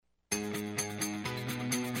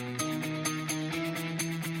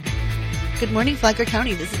Good morning, Flagler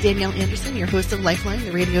County. This is Danielle Anderson, your host of Lifeline,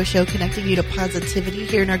 the radio show connecting you to positivity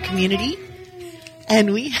here in our community.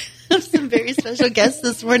 And we have some very special guests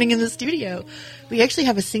this morning in the studio. We actually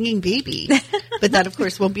have a singing baby, but that, of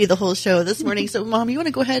course, won't be the whole show this morning. So, Mom, you want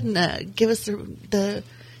to go ahead and give us the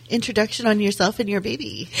introduction on yourself and your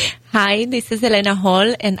baby? Hi, this is Elena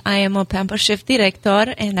Hall, and I am a Pamper Chef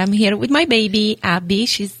Director, and I'm here with my baby, Abby.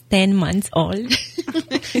 She's 10 months old.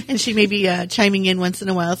 And she may be chiming in once in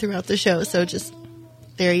a while throughout the show, so just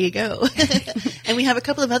there you go. And we have a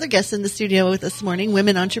couple of other guests in the studio with us this morning,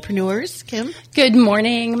 women entrepreneurs. Kim? Good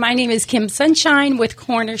morning. My name is Kim Sunshine with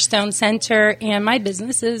Cornerstone Center, and my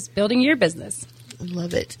business is Building Your Business.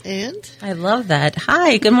 Love it. And? I love that.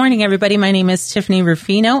 Hi, good morning, everybody. My name is Tiffany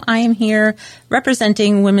Rufino. I am here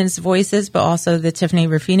representing Women's Voices, but also the Tiffany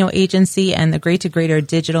Rufino Agency and the Great to Greater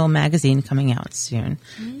digital magazine coming out soon.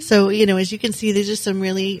 So, as you can see, there's just some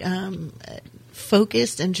really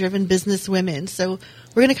focused and driven business women. So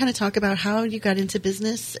we're going to kind of talk about how you got into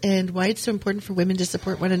business and why it's so important for women to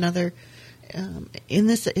support one another in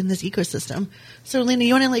this ecosystem. So, Lena,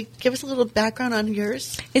 you want to give us a little background on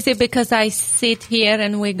yours? Is it because I sit here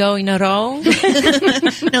and we go in a row? No,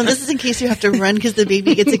 this is in case you have to run because the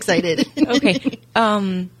baby gets excited. Okay.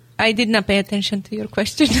 I did not pay attention to your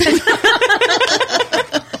question.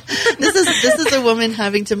 This is a woman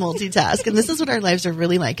having to multitask, and this is what our lives are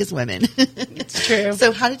really like as women. It's true.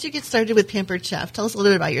 So how did you get started with Pampered Chef? Tell us a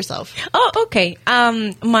little bit about yourself. Oh, okay.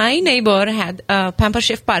 My neighbor had a Pamper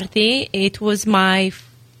Chef party. It was my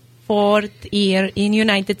 4th year in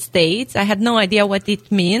United States. I had no idea what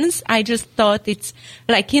it means. I just thought it's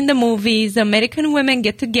like in the movies, American women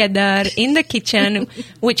get together in the kitchen,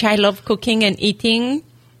 which I love cooking and eating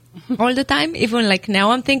all the time. Even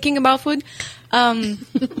now I'm thinking about food.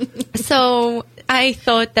 So I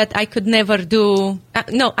thought that I could never do,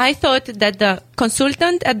 I thought that the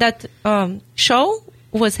consultant at that show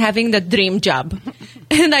was having the dream job.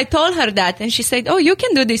 And I told her that, and she said, oh, you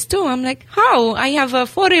can do this too. I'm like, how? I have a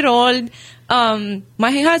 4-year-old.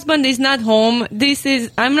 My husband is not home.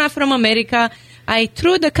 I'm not from America. I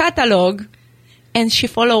threw the catalog, and she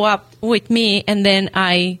followed up with me, and then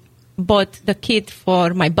I bought the kit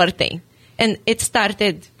for my birthday. And it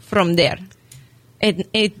started from there.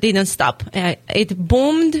 It didn't stop. It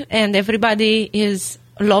boomed, and everybody is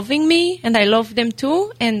loving me, and I love them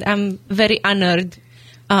too. And I'm very honored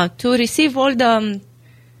to receive all the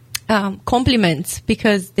compliments,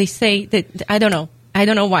 because they say that, I don't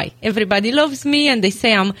know why. Everybody loves me, and they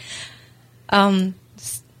say I'm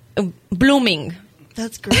blooming.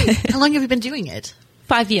 That's great. How long have you been doing it?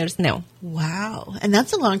 5 years now. Wow. And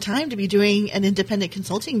that's a long time to be doing an independent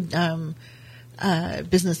consulting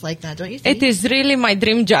business like that, don't you think? It is really my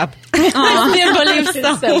dream job. I can't believe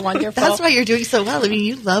so. It's so wonderful. That's why you're doing so well. I mean,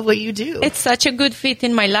 you love what you do. It's such a good fit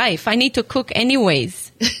in my life. I need to cook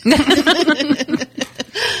anyways.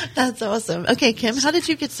 That's awesome. Okay, Kim, how did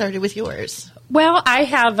you get started with yours? Well, I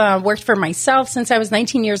have worked for myself since I was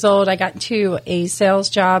 19 years old. I got into a sales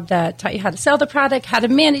job that taught you how to sell the product, how to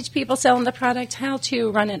manage people selling the product, how to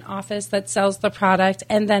run an office that sells the product,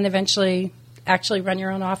 and then eventually actually run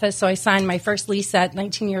your own office. So I signed my first lease at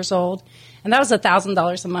 19 years old, and that was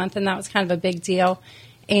 $1,000 a month, and that was kind of a big deal.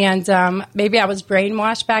 And maybe I was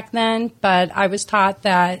brainwashed back then, but I was taught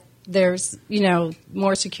that there's,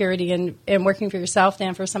 more security in working for yourself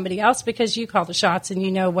than for somebody else, because you call the shots and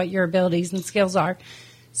you know what your abilities and skills are.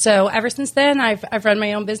 So ever since then, I've run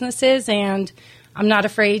my own businesses, and I'm not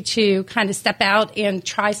afraid to kind of step out and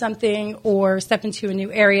try something or step into a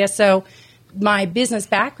new area. So my business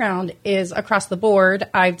background is across the board.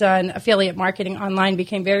 I've done affiliate marketing online,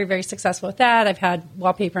 became very, very successful with that. I've had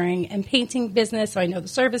wallpapering and painting business, so I know the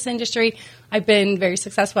service industry. I've been very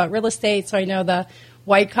successful at real estate, so I know the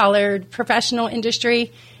white-collared professional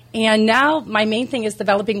industry. And now my main thing is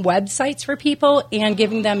developing websites for people and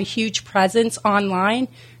giving them a huge presence online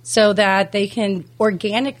so that they can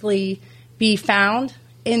organically be found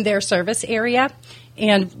in their service area.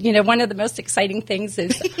 And, one of the most exciting things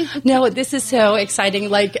is, this is so exciting.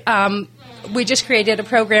 We just created a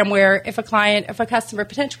program where if a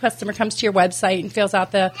potential customer comes to your website and fills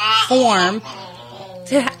out the form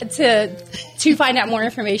to find out more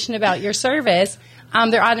information about your service,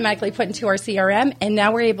 they're automatically put into our CRM. And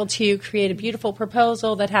now we're able to create a beautiful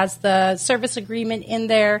proposal that has the service agreement in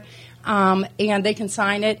there, and they can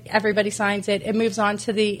sign it. Everybody signs it. It moves on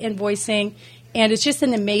to the invoicing. And it's just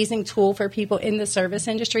an amazing tool for people in the service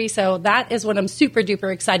industry. So that is what I'm super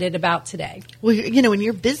duper excited about today. Well, when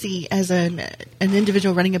you're busy as an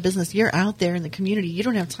individual running a business, you're out there in the community. You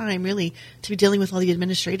don't have time really to be dealing with all the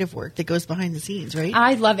administrative work that goes behind the scenes, right?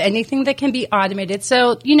 I love anything that can be automated.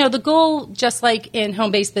 So, the goal, just like in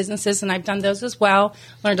home-based businesses, and I've done those as well,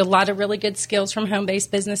 learned a lot of really good skills from home-based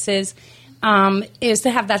businesses, is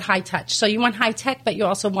to have that high touch. So you want high tech, but you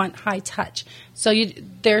also want high touch. So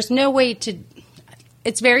there's no way to...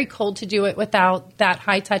 It's very cold to do it without that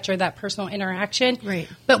high touch or that personal interaction. Right.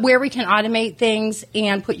 But where we can automate things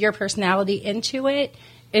and put your personality into it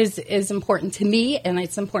is important to me, and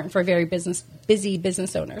it's important for very busy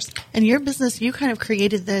business owners. And your business, you kind of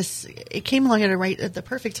created this. It came along at the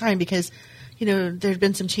perfect time because, there had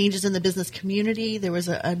been some changes in the business community. There was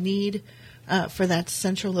a need for that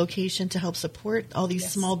central location to help support all these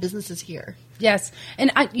small businesses here. Yes.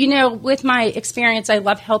 And, with my experience, I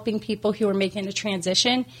love helping people who are making a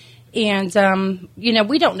transition. And,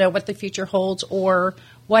 we don't know what the future holds or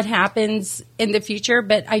what happens in the future.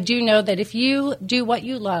 But I do know that if you do what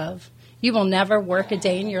you love, you will never work a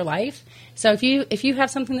day in your life. So if you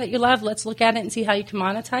have something that you love, let's look at it and see how you can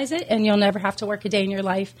monetize it. And you'll never have to work a day in your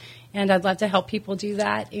life. And I'd love to help people do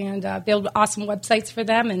that and build awesome websites for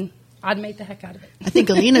them and automate the heck out of it. I think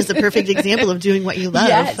Alina's a perfect example of doing what you love.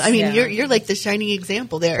 Yes. I mean, you're like the shining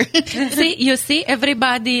example there. See,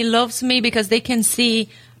 everybody loves me because they can see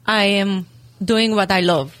I am doing what I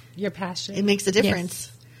love. Your passion. It makes a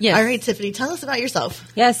difference. Yes. All right, Tiffany, tell us about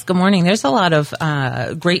yourself. Yes, good morning. There's a lot of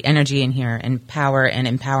great energy in here and power and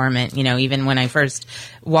empowerment. Even when I first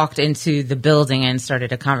walked into the building and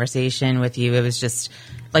started a conversation with you, it was just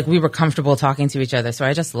like we were comfortable talking to each other. So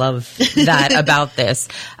I just love that about this.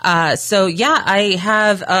 I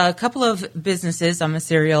have a couple of businesses. I'm a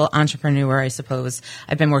serial entrepreneur, I suppose.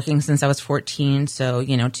 I've been working since I was 14, so,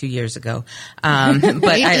 2 years ago.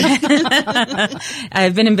 But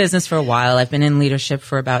I've been in business for a while. I've been in leadership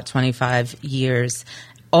for about 25 years.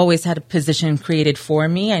 Always had a position created for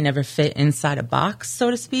me. I never fit inside a box, so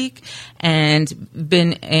to speak, and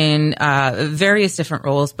been in various different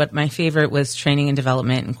roles, but my favorite was training and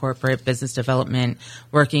development and corporate business development,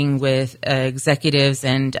 working with executives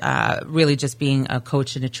and really just being a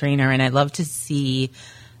coach and a trainer. And I love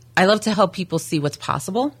to help people see what's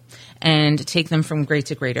possible and take them from great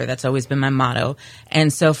to greater. That's always been my motto.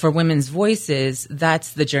 And so for Women's Voices,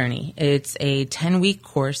 that's the journey. It's a 10-week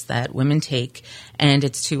course that women take, and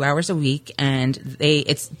it's 2 hours a week, and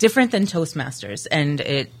it's different than Toastmasters. And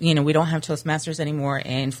we don't have Toastmasters anymore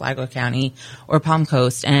in Flagler County or Palm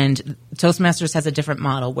Coast. And Toastmasters has a different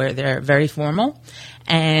model where they're very formal.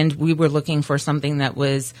 And we were looking for something that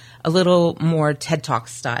was a little more TED Talk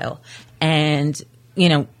style. And,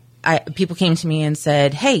 people came to me and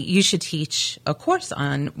said, hey, you should teach a course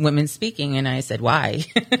on women speaking. And I said, why?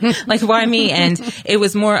 Like, why me? And it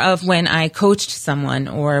was more of when I coached someone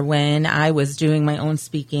or when I was doing my own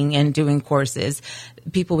speaking and doing courses,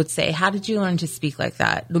 people would say, how did you learn to speak like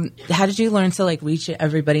that? How did you learn to reach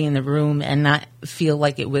everybody in the room and not feel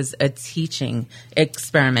like it was a teaching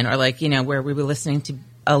experiment or where we were listening to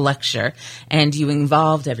a lecture and you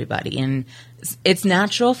involved everybody? And it's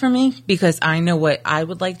natural for me because I know what I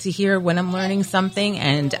would like to hear when I'm learning something,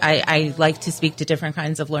 and I like to speak to different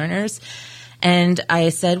kinds of learners. And I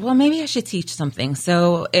said, well, maybe I should teach something.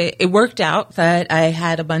 So it worked out that I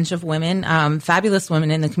had a bunch of women, fabulous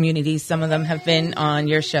women in the community. Some of them have been on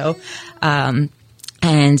your show. And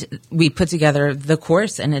we put together the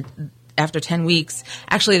course, and after 10 weeks,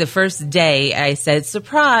 actually the first day I said,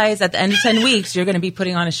 surprise, at the end of 10 weeks, you're going to be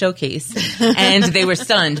putting on a showcase. And they were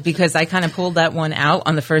stunned because I kind of pulled that one out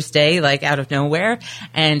on the first day, out of nowhere.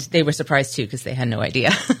 And they were surprised too because they had no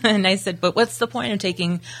idea. And I said, but what's the point of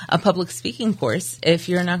taking a public speaking course if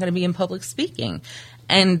you're not going to be in public speaking?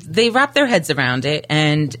 And they wrap their heads around it.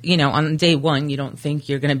 And, on day one, you don't think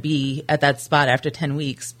you're going to be at that spot after 10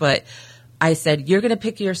 weeks. But I said, you're going to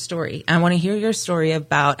pick your story. I want to hear your story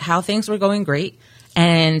about how things were going great.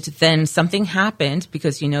 And then something happened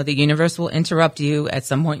because, the universe will interrupt you at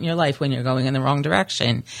some point in your life when you're going in the wrong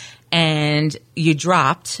direction. And you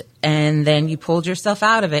dropped, and then you pulled yourself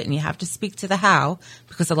out of it, and you have to speak to the how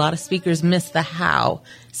because a lot of speakers miss the how.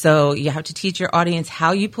 So you have to teach your audience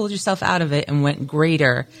how you pulled yourself out of it and went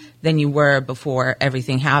greater than you were before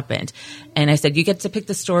everything happened. And I said, you get to pick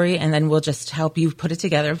the story, and then we'll just help you put it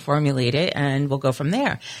together, formulate it, and we'll go from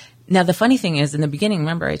there. Now, the funny thing is, in the beginning,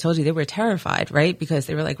 remember, I told you they were terrified, right? Because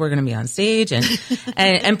they were like, we're going to be on stage.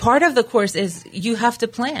 And part of the course is you have to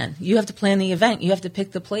plan. You have to plan the event. You have to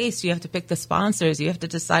pick the place. You have to pick the sponsors. You have to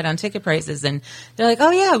decide on ticket prices. And they're like,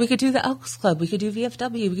 oh, yeah, we could do the Elks Club. We could do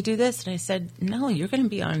VFW. We could do this. And I said, no, you're going to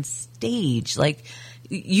be on stage. Like,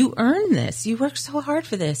 you earn this. You work so hard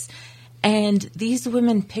for this. And these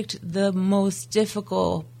women picked the most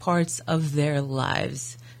difficult parts of their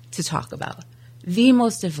lives to talk about. The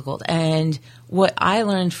most difficult. And what I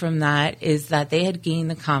learned from that is that they had gained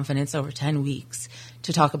the confidence over 10 weeks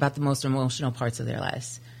to talk about the most emotional parts of their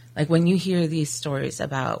lives. Like when you hear these stories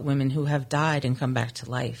about women who have died and come back to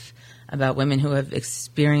life, about women who have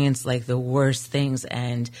experienced like the worst things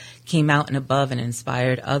and came out and above and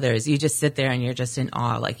inspired others, you just sit there and you're just in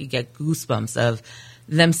awe. Like you get goosebumps of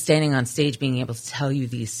them standing on stage, being able to tell you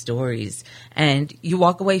these stories. And you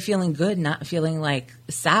walk away feeling good, not feeling like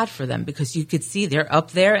sad for them, because you could see they're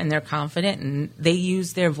up there and they're confident and they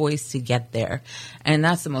use their voice to get there. And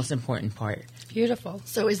that's the most important part. Beautiful.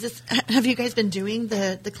 So have you guys been doing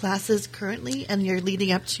the classes currently and you're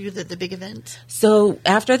leading up to the big event? So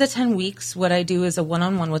after the 10 weeks, what I do is a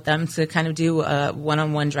one-on-one with them to kind of do a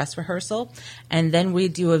one-on-one dress rehearsal. And then we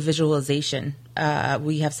do a visualization.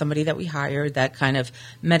 We have somebody that we hire that kind of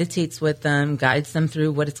meditates with them, guides them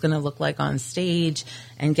through what it's going to look like on stage,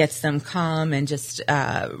 and gets them calm and just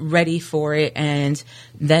ready for it. And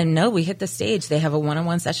then, we hit the stage. They have a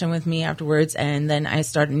one-on-one session with me afterwards, and then I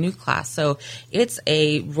start a new class. So it's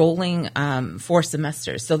a rolling 4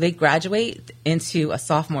 semesters. So they graduate into a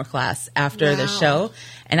sophomore class after the show,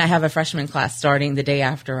 and I have a freshman class starting the day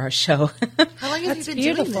after our show. How long have you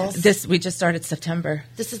been doing this? We just started September.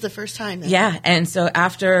 This is the first time then? Yeah. And so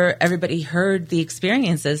after everybody heard the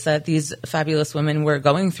experiences that these fabulous women were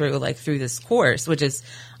going through, like through this course, which is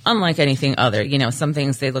unlike anything other, some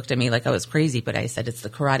things they looked at me like I was crazy, but I said, it's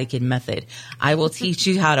the Karate Kid method. I will teach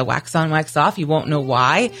you how to wax on, wax off. You won't know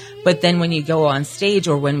why. But then when you go on stage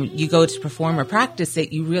or when you go to perform or practice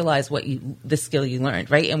it, you realize the skill you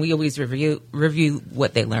learned, right? And we always review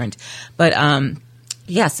what they learned. But,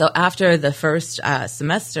 so after the first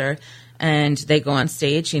semester, and they go on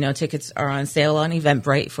stage, tickets are on sale on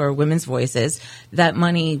Eventbrite for Women's Voices. That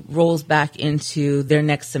money rolls back into their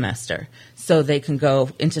next semester. So they can go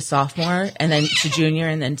into sophomore and then to junior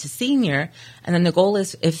and then to senior. And then the goal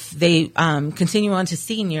is if they continue on to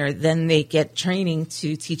senior, then they get training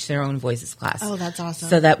to teach their own voices class. Oh, that's awesome.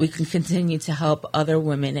 So that we can continue to help other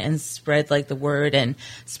women and spread like the word and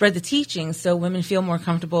spread the teaching so women feel more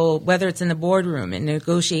comfortable, whether it's in the boardroom, in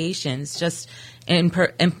negotiations, just and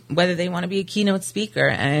whether they want to be a keynote speaker,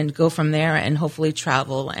 and go from there and hopefully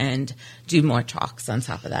travel and do more talks on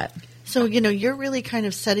top of that. So, you're really kind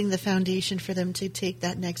of setting the foundation for them to take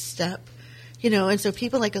that next step, and so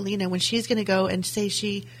people like Alina, when she's going to go and say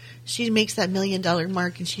she makes that $1 million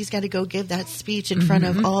mark and she's got to go give that speech in front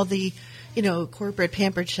of all the, corporate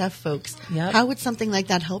pampered chef folks, how would something like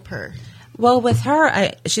that help her? Well, with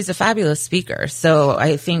her, she's a fabulous speaker. So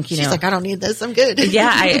I think, she's like, I don't need this. I'm good.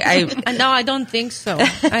 Yeah. No, I don't think so.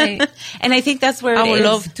 And I think that's where I would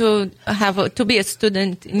love to be a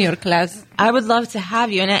student in your class. I would love to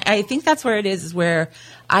have you. And I think that's where it is where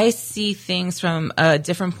I see things from a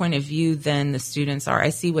different point of view than the students are. I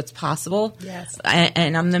see what's possible. Yes.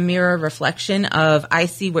 And I'm the mirror reflection of, I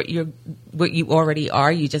see what you already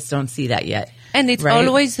are. You just don't see that yet. And it's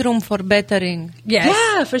always room for bettering. Yes.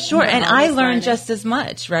 Yeah, for sure. And I learn just as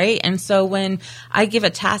much, right? And so when I give a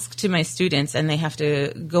task to my students and they have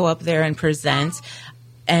to go up there and present,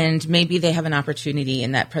 and maybe they have an opportunity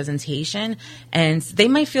in that presentation and they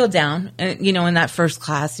might feel down, in that first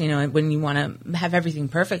class, when you want to have everything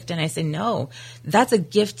perfect. And I say, no, that's a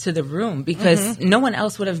gift to the room because no one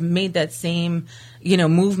else would have made that same,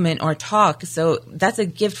 movement or talk. So that's a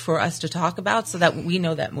gift for us to talk about so that we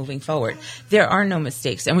know that moving forward, there are no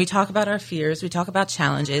mistakes. And we talk about our fears. We talk about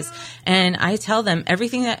challenges. And I tell them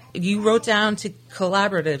everything that you wrote down to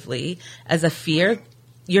collaboratively as a fear,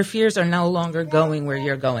 your fears are no longer going where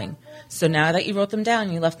you're going. So now that you wrote them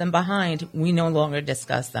down, you left them behind, we no longer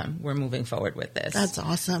discuss them. We're moving forward with this. That's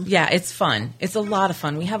awesome. Yeah, it's fun. It's a lot of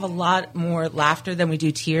fun. We have a lot more laughter than we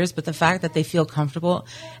do tears, but the fact that they feel comfortable,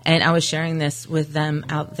 and I was sharing this with them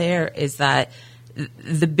out there, is that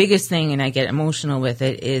the biggest thing, and I get emotional with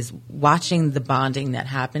it, is watching the bonding that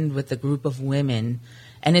happened with the group of women.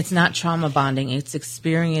 And it's not trauma bonding, it's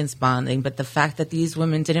experience bonding. But the fact that these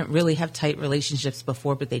women didn't really have tight relationships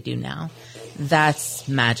before, but they do now, that's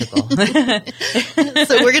magical. So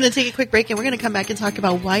we're going to take a quick break, and we're going to come back and talk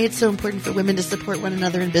about why it's so important for women to support one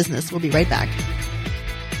another in business. We'll be right back.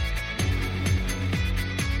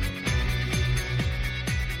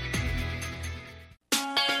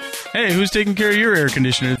 Hey, who's taking care of your air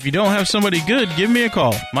conditioner? If you don't have somebody good, give me a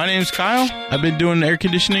call. My name's Kyle. I've been doing air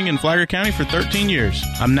conditioning in Flagler County for 13 years.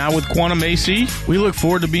 I'm now with Quantum AC. We look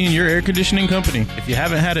forward to being your air conditioning company. If you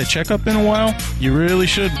haven't had a checkup in a while, you really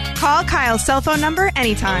should. Call Kyle's cell phone number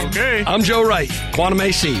anytime. Okay. I'm Joe Wright, Quantum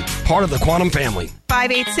AC, part of the Quantum family.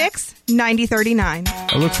 586-9039.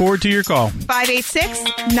 I look forward to your call.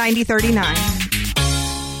 586-9039.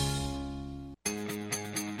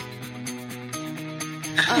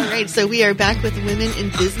 All right, so we are back with Women in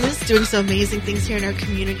Business, doing some amazing things here in our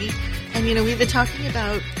community. And, we've been talking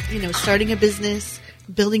about, starting a business,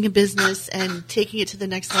 building a business, and taking it to the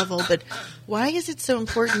next level. But why is it so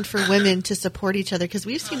important for women to support each other? Because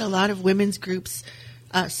we've seen a lot of women's groups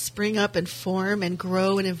spring up and form and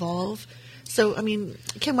grow and evolve. So,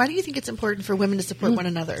 Kim, why do you think it's important for women to support one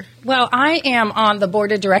another? Well, I am on the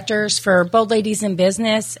board of directors for Bold Ladies in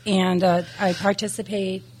Business, and I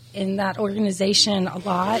participate in that organization a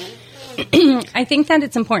lot. I think that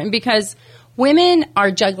it's important because women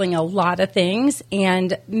are juggling a lot of things,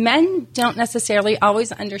 and men don't necessarily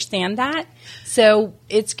always understand that. So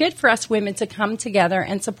it's good for us women to come together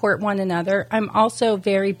and support one another. I'm also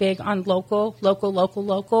very big on local,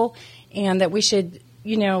 and that we should,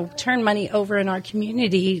 turn money over in our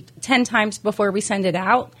community 10 times before we send it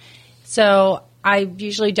out. So I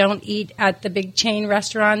usually don't eat at the big chain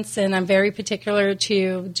restaurants, and I'm very particular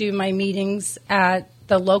to do my meetings at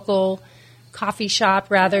the local coffee shop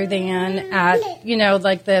rather than at,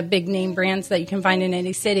 like the big name brands that you can find in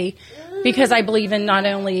any city, because I believe in not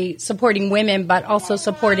only supporting women but also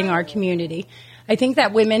supporting our community. I think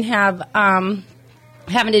that women have an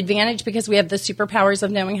advantage because we have the superpowers of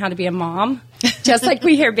knowing how to be a mom, just like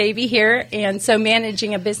we hear baby here. And so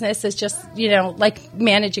managing a business is just, like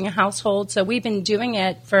managing a household. So we've been doing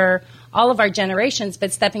it for all of our generations,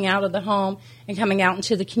 but stepping out of the home and coming out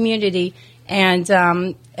into the community and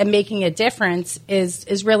making a difference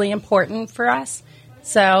is really important for us.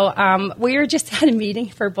 So we were just at a meeting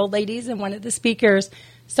for Bold Ladies, and one of the speakers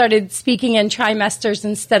started speaking in trimesters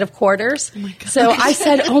instead of quarters. Oh so I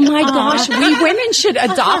said, oh my gosh, we women should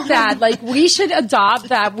adopt that. Like, we should adopt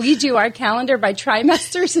that. We do our calendar by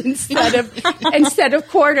trimesters instead of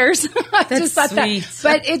quarters. I just thought sweet. That.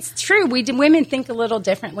 But it's true. Women think a little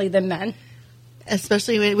differently than men.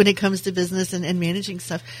 Especially when it comes to business and managing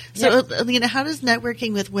stuff. So, Alina, how does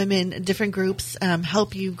networking with women, different groups,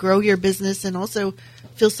 help you grow your business and also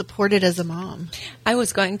feel supported as a mom? I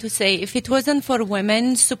was going to say, if it wasn't for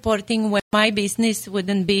women supporting my business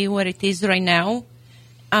wouldn't be what it is right now.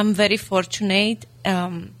 I'm very fortunate,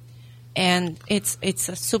 and it's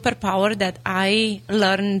a superpower that I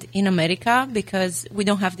learned in America because we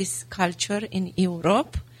don't have this culture in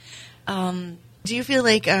Europe. Do you feel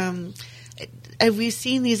like... have we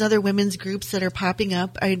seen these other women's groups that are popping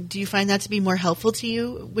up? Do you find that to be more helpful to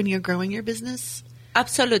you when you're growing your business?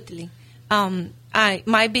 Absolutely.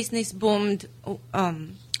 My business boomed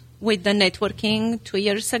with the networking 2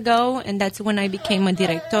 years ago, and that's when I became a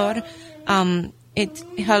director. It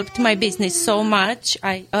helped my business so much.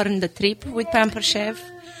 I earned a trip with Pamper Chef.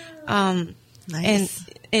 Nice. And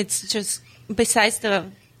it's just, besides the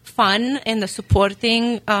fun and the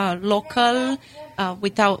supporting local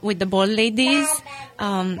with the Bold Ladies,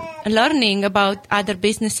 learning about other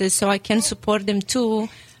businesses so I can support them too.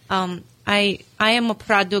 I am a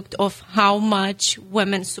product of how much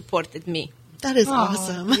women supported me. That is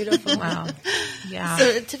awesome. Beautiful. Wow. Yeah.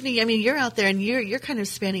 So, Tiffany, you're out there and you're kind of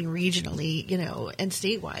spanning regionally, and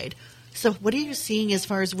statewide. So what are you seeing as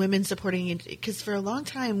far as women supporting it? Because for a long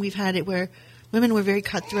time we've had it where women were very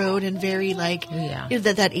cutthroat and very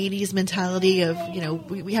that 80s mentality of,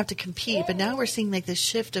 we have to compete. But now we're seeing like this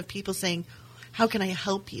shift of people saying, how can I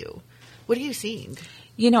help you? What are you seeing?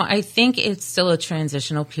 I think it's still a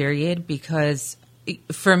transitional period because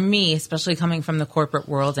for me, especially coming from the corporate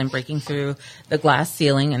world and breaking through the glass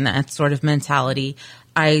ceiling and that sort of mentality,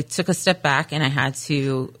 I took a step back and I had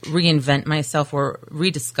to reinvent myself or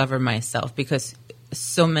rediscover myself because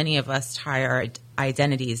so many of us tie our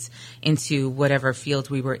identities into whatever field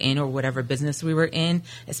we were in or whatever business we were in,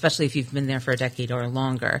 especially if you've been there for a decade or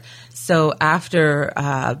longer. So after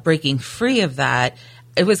breaking free of that,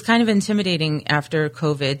 it was kind of intimidating after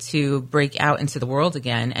COVID to break out into the world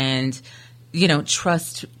again and,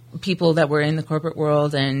 trust people that were in the corporate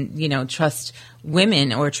world and, trust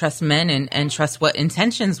women or trust men and trust what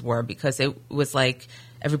intentions were because it was like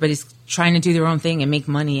everybody's trying to do their own thing and make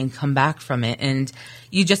money and come back from it. And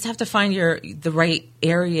you just have to find the right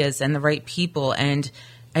areas and the right people. And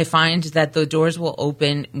I find that the doors will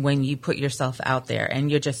open when you put yourself out there and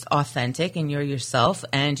you're just authentic and you're yourself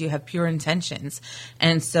and you have pure intentions.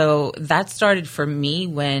 And so that started for me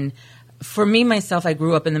when for me, myself, I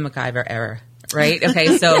grew up in the MacGyver era. Right.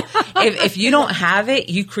 Okay. So if you don't have it,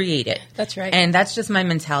 you create it. That's right. And that's just my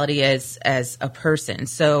mentality as a person.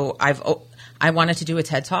 So I wanted to do a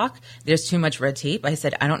TED Talk. There's too much red tape. I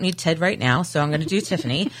said, I don't need TED right now, so I'm going to do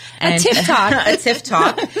Tiffany. And, a TIFF Talk. A TIFF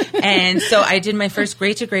Talk. And so I did my first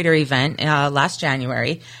Great to Greater event last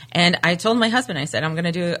January. And I told my husband, I said, I'm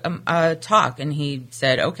going to do a talk. And he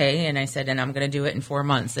said, okay. And I said, and I'm going to do it in 4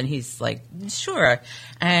 months. And he's like, sure.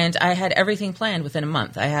 And I had everything planned within a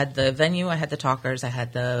month. I had the venue, I had the talkers, I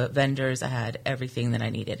had the vendors, I had everything that I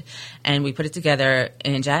needed. And we put it together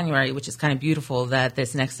in January, which is kind of beautiful that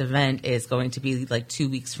this next event is going to be like 2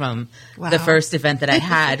 weeks from the first event that I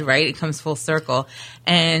had, right? It comes full circle.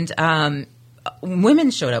 And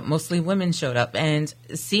women showed up, mostly women showed up. And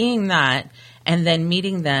seeing that and then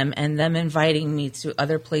meeting them and them inviting me to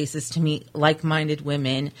other places to meet like-minded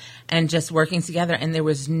women and just working together. And there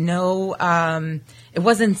was no, it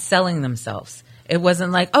wasn't selling themselves. It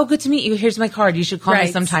wasn't like, oh, good to meet you. Here's my card. You should call me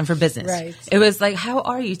sometime for business. Right. It was like, how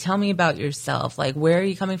are you? Tell me about yourself. Like, where are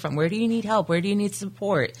you coming from? Where do you need help? Where do you need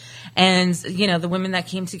support? And, you know, the women that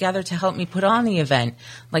came together to help me put on the event,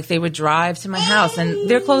 like they would drive to my house and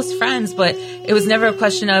they're close friends, but it was never a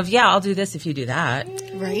question of, yeah, I'll do this if you do that.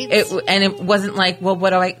 Right. And it wasn't like, well, what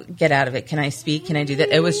do I get out of it? Can I speak? Can I do that?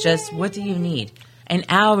 It was just, what do you need? And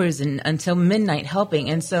hours and until midnight helping.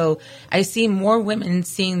 And so I see more women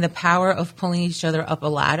seeing the power of pulling each other up a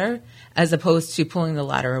ladder as opposed to pulling the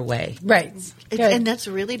ladder away. Right. And that's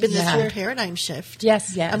really been this whole paradigm shift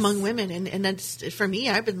among women. And that's, for me,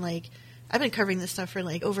 I've been covering this stuff for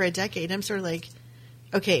like over a decade. I'm sort of like,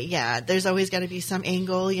 okay, yeah, there's always got to be some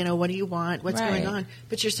angle, you know, what do you want? What's going on?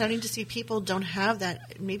 But you're starting to see people don't have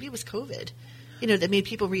that. Maybe it was COVID. You know, that made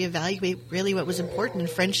people reevaluate really what was important, and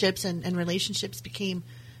friendships and relationships became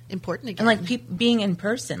important again. And like being in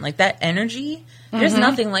person, like that energy, there's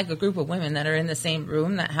nothing like a group of women that are in the same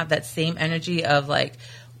room that have that same energy of like,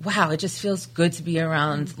 wow, it just feels good to be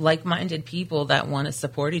around like-minded people that want to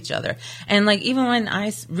support each other. And like, even when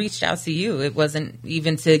I reached out to you, it wasn't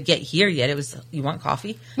even to get here yet. It was, you want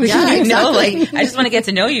coffee? Yeah, you know, exactly. like, I just want to get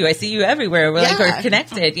to know you. I see you everywhere. We're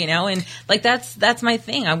connected, you know, and like, that's my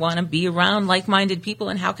thing. I want to be around like-minded people,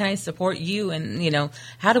 and how can I support you? And, you know,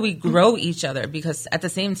 how do we grow each other? Because at the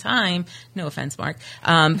same time, no offense, Mark,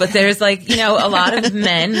 but there's like, you know, a lot of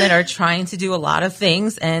men that are trying to do a lot of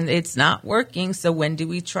things and it's not working. So when do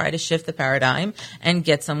we try to shift the paradigm and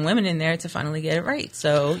get some women in there to finally get it right?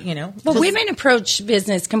 So, you know. Well, women approach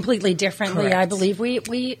business completely differently, Correct. I believe.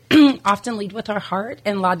 We often lead with our heart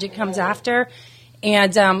and logic comes after.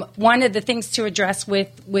 And one of the things to address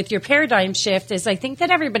with your paradigm shift is I think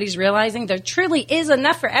that everybody's realizing there truly is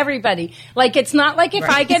enough for everybody. Like, it's not like if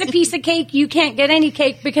I get a piece of cake, you can't get any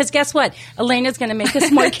cake, because guess what? Elena's going to make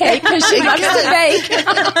us more cake because she loves to bake.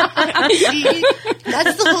 See,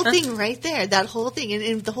 that's the whole thing right there. That whole thing.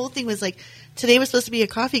 And the whole thing was like, today was supposed to be a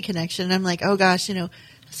coffee connection. And I'm like, oh gosh, you know,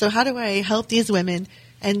 so how do I help these women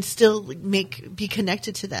and still be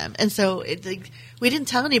connected to them? And so we didn't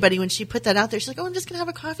tell anybody when she put that out there. She's like, oh, I'm just going to have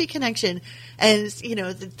a coffee connection. And, you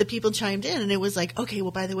know, the people chimed in, and it was like, okay,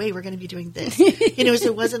 well, by the way, we're going to be doing this. You know, so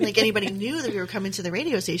it wasn't like anybody knew that we were coming to the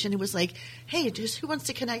radio station. It was like, hey, just who wants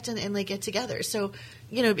to connect and like get together? So,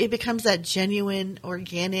 you know, it becomes that genuine,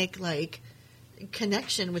 organic, like,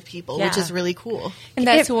 connection with people, which is really cool. And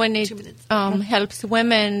that's when it helps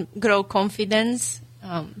women grow confidence.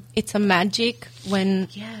 It's a magic when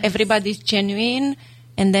everybody's genuine,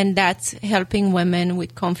 and then that's helping women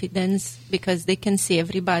with confidence because they can see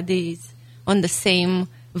everybody's on the same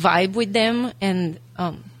vibe with them. And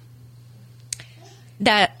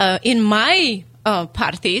that in my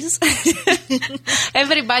parties,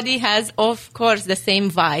 everybody has, of course, the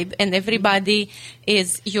same vibe, and everybody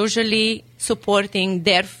is usually supporting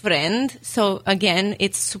their friend. So again,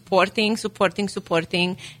 it's supporting,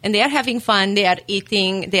 and they are having fun. They are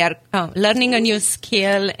eating. They are learning a new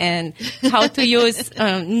skill and how to use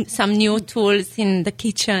some new tools in the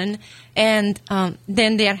kitchen. And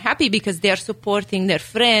then they are happy because they are supporting their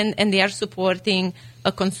friend, and they are supporting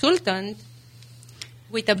a consultant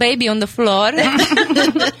with a baby on the floor.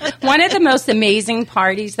 One of the most amazing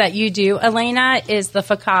parties that you do, Elena, is the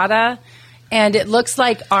Facada, and it looks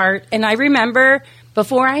like art. And I remember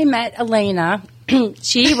before I met Elena,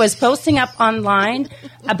 she was posting up online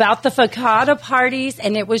about the Facada parties,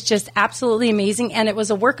 and it was just absolutely amazing. And it was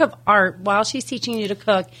a work of art while she's teaching you to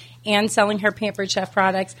cook and selling her Pampered Chef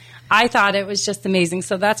products. I thought it was just amazing.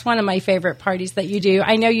 So that's one of my favorite parties that you do.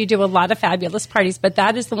 I know you do a lot of fabulous parties, but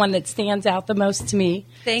that is the one that stands out the most to me.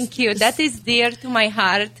 Thank you. That is dear to my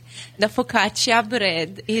heart. The focaccia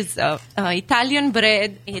bread is Italian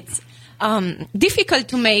bread. It's difficult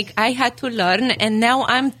to make. I had to learn, and now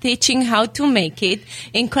I'm teaching how to make it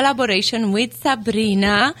in collaboration with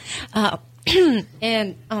Sabrina.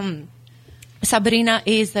 And Sabrina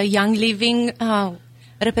is a Young Living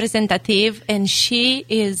representative, and she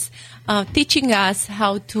is teaching us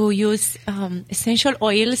how to use essential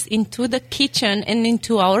oils into the kitchen and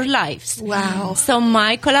into our lives. Wow. So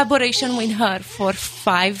my collaboration with her for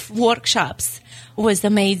 5 workshops was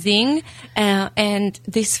amazing. And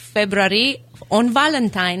this February, on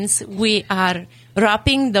Valentine's, we are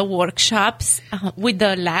wrapping the workshops with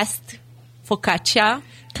the last focaccia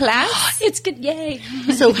class. It's good. Yay.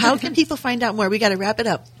 So how can people find out more? We got to wrap it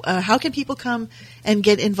up. How can people come and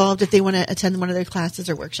get involved if they want to attend one of their classes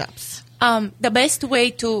or workshops? The best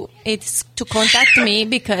way is to contact me,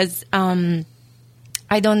 because I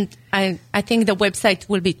think the website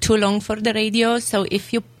will be too long for the radio. So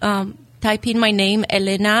if you type in my name,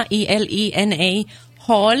 Elena, Elena,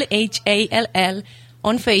 Hall, Hall,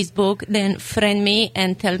 on Facebook, then friend me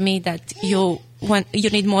and tell me that you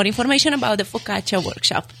need more information about the focaccia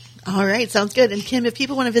workshop. All right. Sounds good. And Kim, if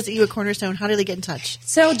people want to visit you at Cornerstone, how do they get in touch?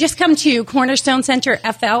 So just come to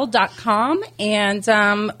cornerstonecenterfl.com, and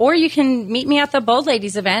or you can meet me at the Bold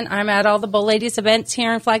Ladies event. I'm at all the Bold Ladies events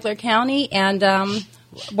here in Flagler County, and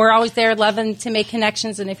we're always there loving to make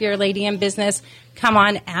connections. And if you're a lady in business, come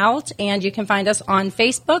on out. And you can find us on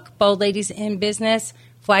Facebook, Bold Ladies in Business,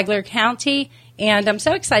 Flagler County. And I'm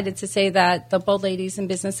so excited to say that the Bold Ladies in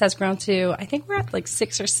Business has grown to, I think we're at like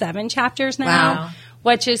 6 or 7 chapters now. Wow.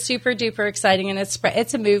 Which is super duper exciting, and it's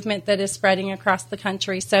a movement that is spreading across the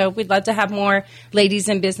country. So we'd love to have more ladies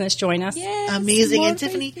in business join us. Yes, Amazing. more And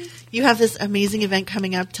Tiffany, ladies. you have this amazing event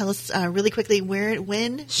coming up. Tell us really quickly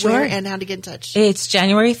when, Sure. where, and how to get in touch. It's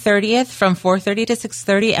January 30th from 4:30 to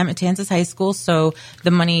 6:30 at Matanzas High School. So the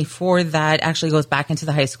money for that actually goes back into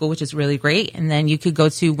the high school, which is really great. And then you could go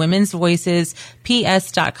to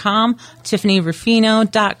womensvoicesps.com,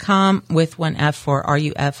 TiffanyRufino.com with one F for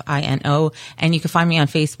RUFINO. And you can find me on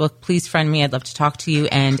Facebook. Please friend me. I'd love to talk to you.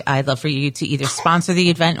 And I'd love for you to either sponsor the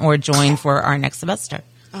event or join for our next semester.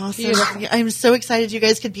 Awesome. I'm so excited you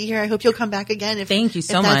guys could be here. I hope you'll come back again. Thank you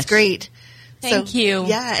so if that's much. great. Thank you.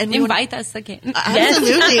 Yeah. And invite us again.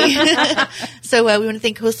 Absolutely. So we want to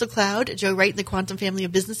thank Coastal Cloud, Joe Wright, and the Quantum Family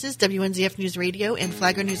of Businesses, WNZF News Radio, and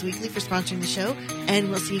Flagler News Weekly for sponsoring the show. And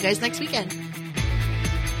we'll see you guys next weekend.